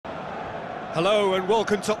Hello and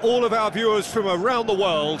welcome to all of our viewers from around the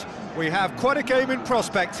world. We have quite a game in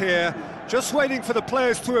prospect here, just waiting for the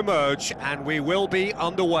players to emerge, and we will be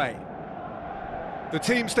underway. The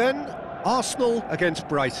teams then, Arsenal against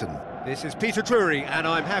Brighton. This is Peter Drury, and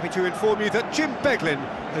I'm happy to inform you that Jim Beglin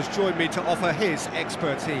has joined me to offer his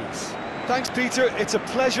expertise. Thanks, Peter. It's a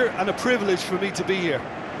pleasure and a privilege for me to be here.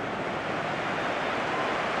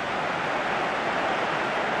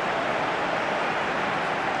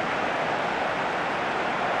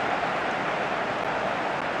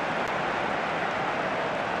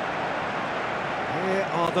 Here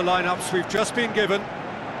are the lineups we've just been given.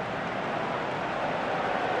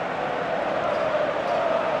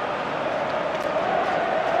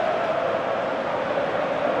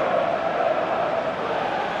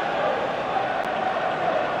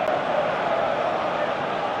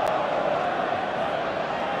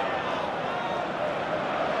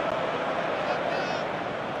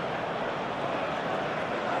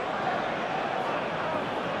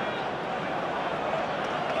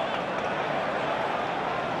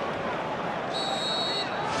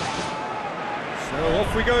 So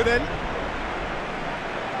off we go then.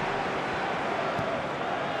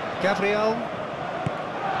 Gabriel.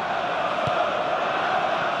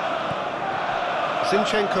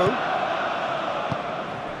 Zinchenko.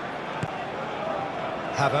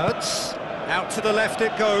 Havertz. Out to the left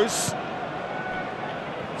it goes.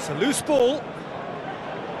 It's a loose ball.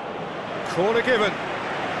 Corner given.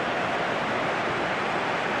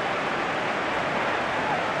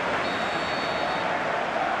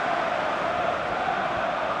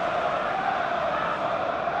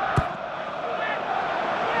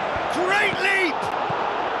 Great leap!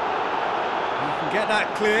 You can get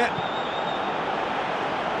that clear.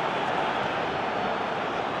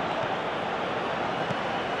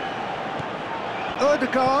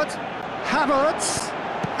 Odegaard, Havertz,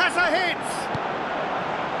 has a hit!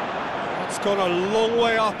 That's gone a long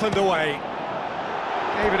way up and away.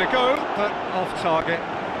 Gave it a go, but off target.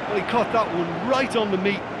 Well, he caught that one right on the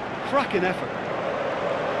meat. Cracking effort.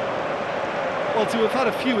 Well, to have had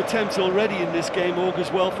a few attempts already in this game augurs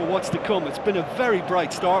well for what's to come. It's been a very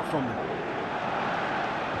bright start from them.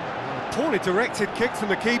 Poorly directed kick from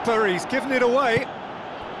the keeper, he's given it away.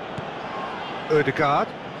 Odegaard.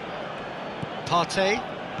 Partey.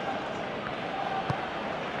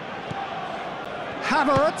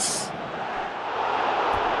 Havertz.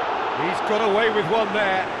 He's got away with one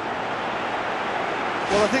there.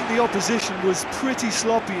 Well, I think the opposition was pretty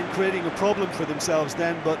sloppy in creating a problem for themselves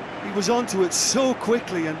then, but he was onto it so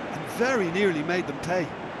quickly and very nearly made them pay.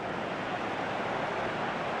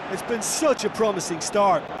 It's been such a promising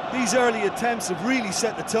start. These early attempts have really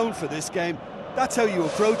set the tone for this game. That's how you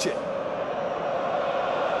approach it.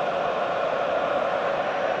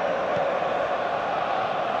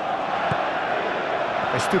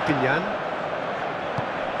 Estupinian.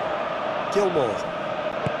 Gilmore.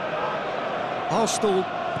 Arsenal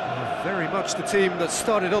are very much the team that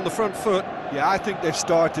started on the front foot. Yeah, I think they've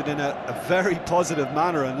started in a very positive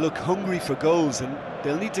manner and look hungry for goals, and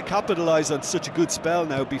they'll need to capitalise on such a good spell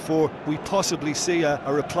now before we possibly see a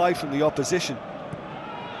reply from the opposition.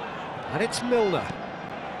 And it's Milner.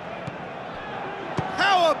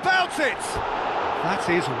 How about it? That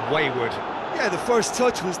is wayward. Yeah, the first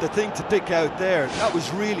touch was the thing to pick out there. That was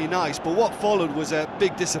really nice, but what followed was a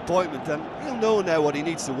big disappointment, and he'll know now what he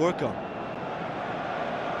needs to work on.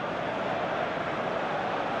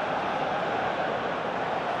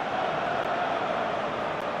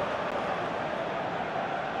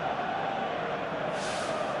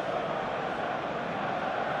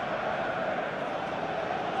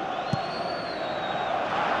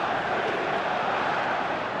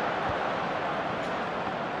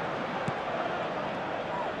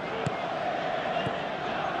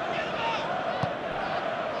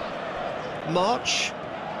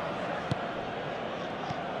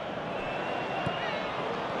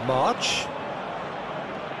 March.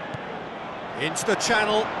 Into the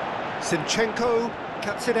channel. Zinchenko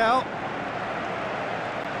cuts it out.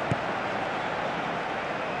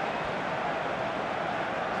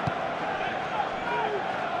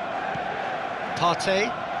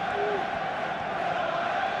 Partey.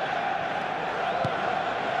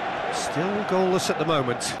 Still goalless at the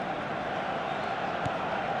moment.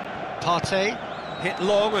 Partey, hit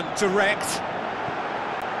long and direct.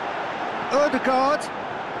 Odegaard.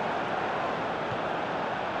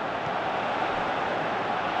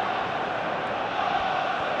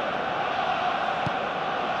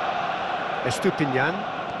 Estupinian.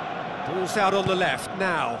 Ball's out on the left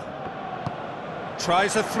now.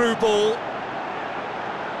 Tries a through ball.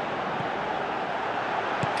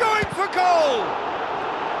 Going for goal!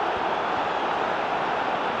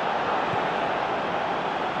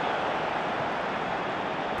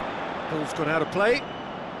 Ball's gone out of play.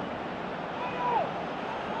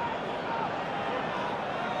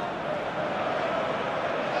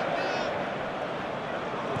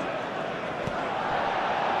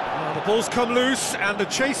 Well, the ball's come loose and the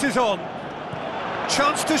chase is on.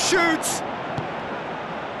 Chance to shoot!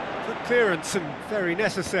 Good clearance and very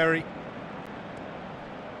necessary.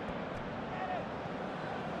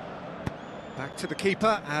 Back to the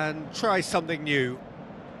keeper and try something new.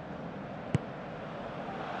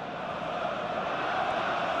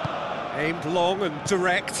 Aimed long and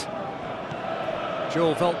direct.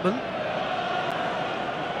 Joel Veltman.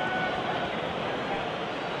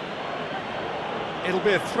 It'll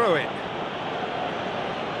be a throw-in.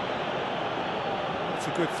 Not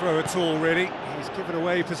a good throw at all, really. He's given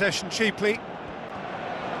away possession cheaply.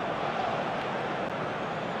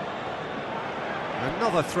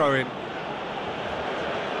 Another throw-in.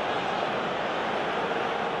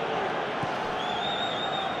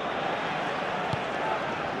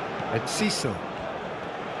 Enciso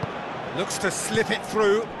looks to slip it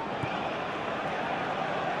through.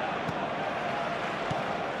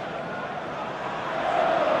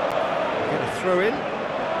 Get a throw in.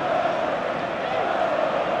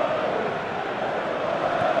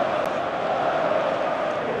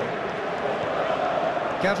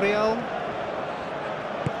 Gabriel.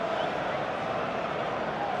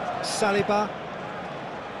 Saliba.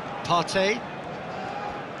 Partey.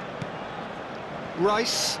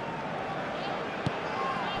 Rice.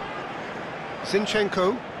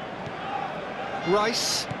 Zinchenko,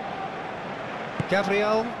 Rice,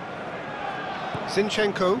 Gabriel,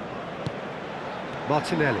 Zinchenko,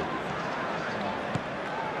 Martinelli.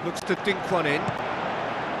 Looks to dink one in.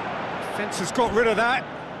 Defence has got rid of that.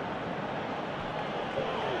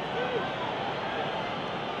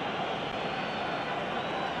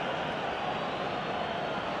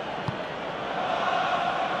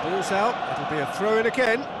 Ball's out, it'll be a throw-in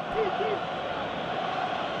again.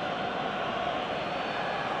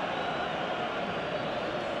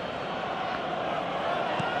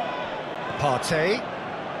 Partey.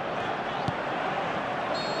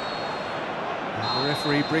 And the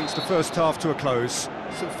referee brings the first half to a close.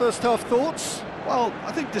 Some first half thoughts? Well,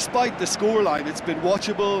 I think despite the scoreline, it's been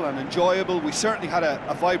watchable and enjoyable. We certainly had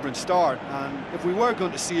a vibrant start, and if we were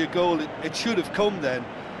going to see a goal, it should have come then.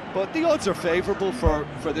 But the odds are favourable for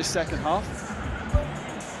this second half.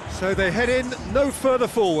 So they head in no further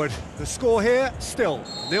forward. The score here, still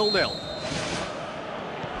 0-0.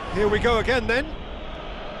 Here we go again then.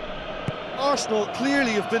 Arsenal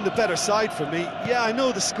clearly have been the better side for me. Yeah, I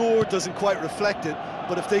know the score doesn't quite reflect it,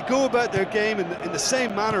 but if they go about their game in the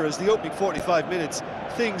same manner as the opening 45 minutes,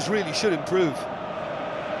 things really should improve.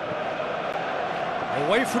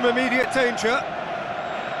 Away from immediate danger.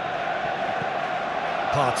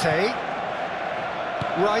 Partey.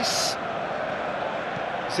 Rice.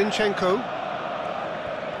 Zinchenko.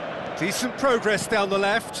 Decent progress down the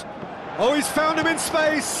left. Oh, he's found him in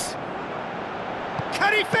space!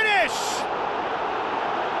 Can he finish?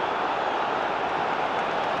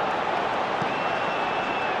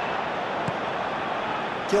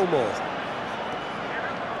 Gilmore.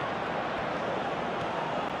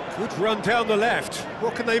 Good run down the left.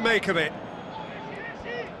 What can they make of it?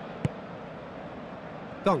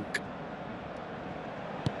 Dunk.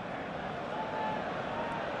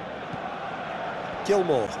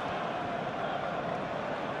 Gilmore.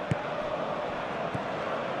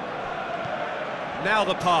 Now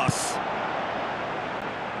the pass.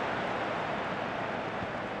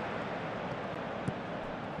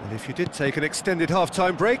 Well, if you did take an extended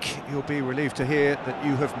half-time break, you'll be relieved to hear that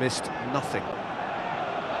you have missed nothing.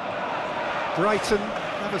 Brighton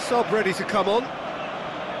have a sub ready to come on.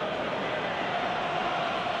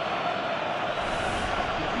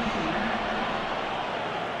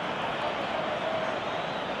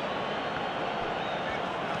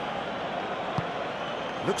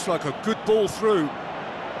 Looks like a good ball through.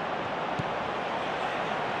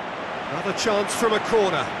 Another chance from a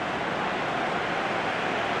corner.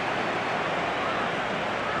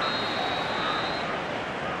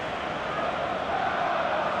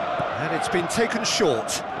 And it's been taken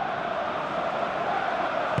short.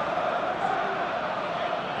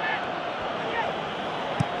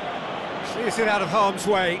 Clears it out of harm's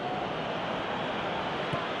way.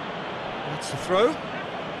 That's the throw.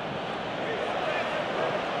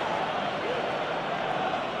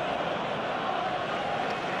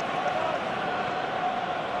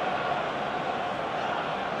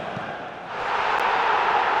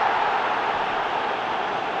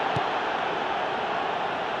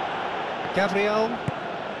 Gabriel.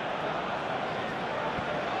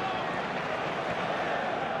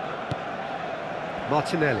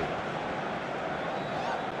 Martinelli.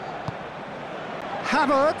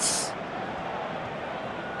 Havertz.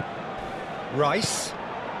 Rice.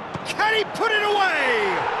 Can he put it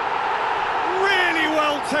away? Really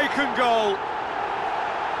well taken goal.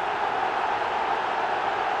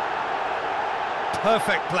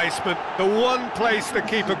 Perfect placement, the one place the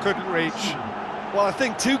keeper couldn't reach. Well, I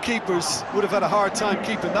think two keepers would have had a hard time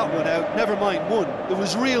keeping that one out, never mind one. There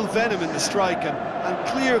was real venom in the strike and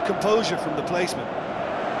clear composure from the placement.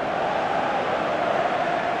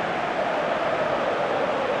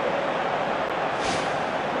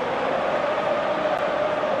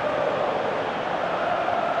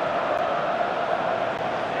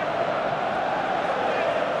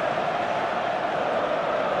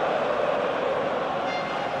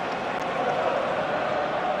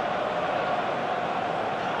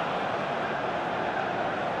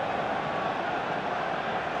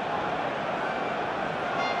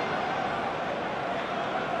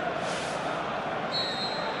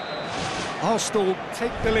 Arsenal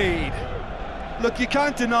take the lead. Look, you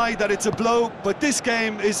can't deny that it's a blow, but this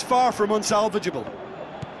game is far from unsalvageable.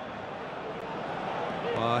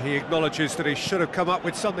 He acknowledges that he should have come up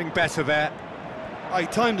with something better there. He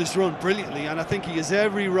timed his run brilliantly, and I think he has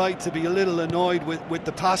every right to be a little annoyed with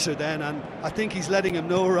the passer then, and I think he's letting him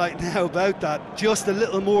know right now about that. Just a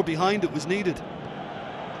little more behind it was needed.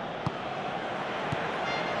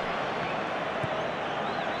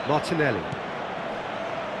 Martinelli.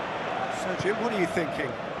 So, Jim, what are you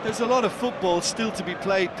thinking? There's a lot of football still to be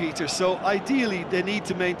played, Peter, so ideally they need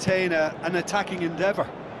to maintain an attacking endeavour.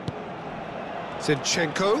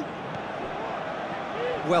 Zinchenko.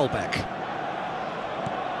 Welbeck.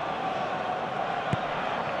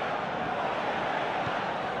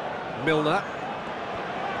 Milner.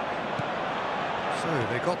 So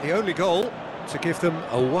they got the only goal to give them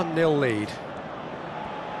a 1-0 lead.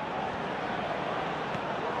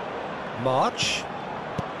 March.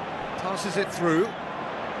 Passes it through.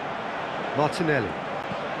 Martinelli.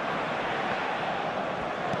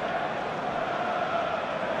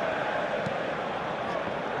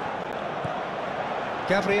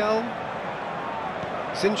 Gabriel.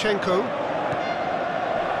 Zinchenko.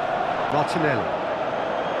 Martinelli.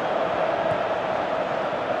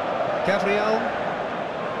 Gabriel.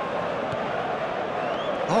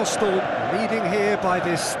 Arsenal leading here by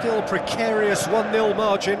this still precarious 1-0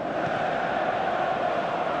 margin.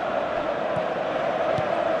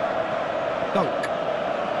 Dunk.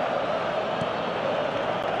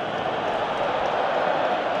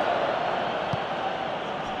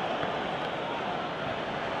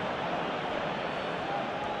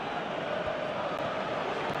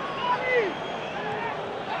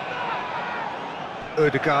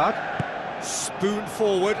 Ødegaard. Spoon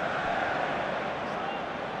forward.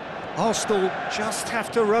 Arsenal just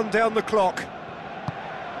have to run down the clock.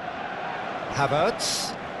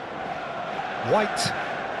 Havertz. White.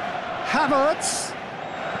 Havertz!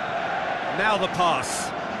 Now the pass.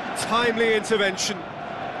 Timely intervention.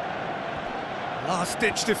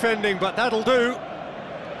 Last-ditch defending, but that'll do.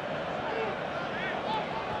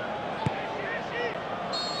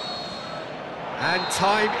 And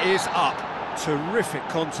time is up. Terrific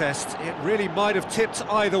contest. It really might have tipped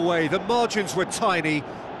either way. The margins were tiny,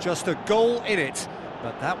 just a goal in it,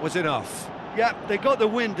 but that was enough. Yeah, they got the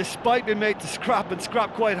win despite being made to scrap, and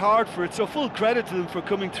scrap quite hard for it, so full credit to them for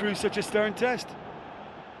coming through such a stern test.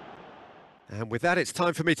 And with that, it's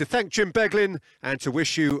time for me to thank Jim Beglin and to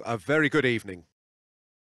wish you a very good evening.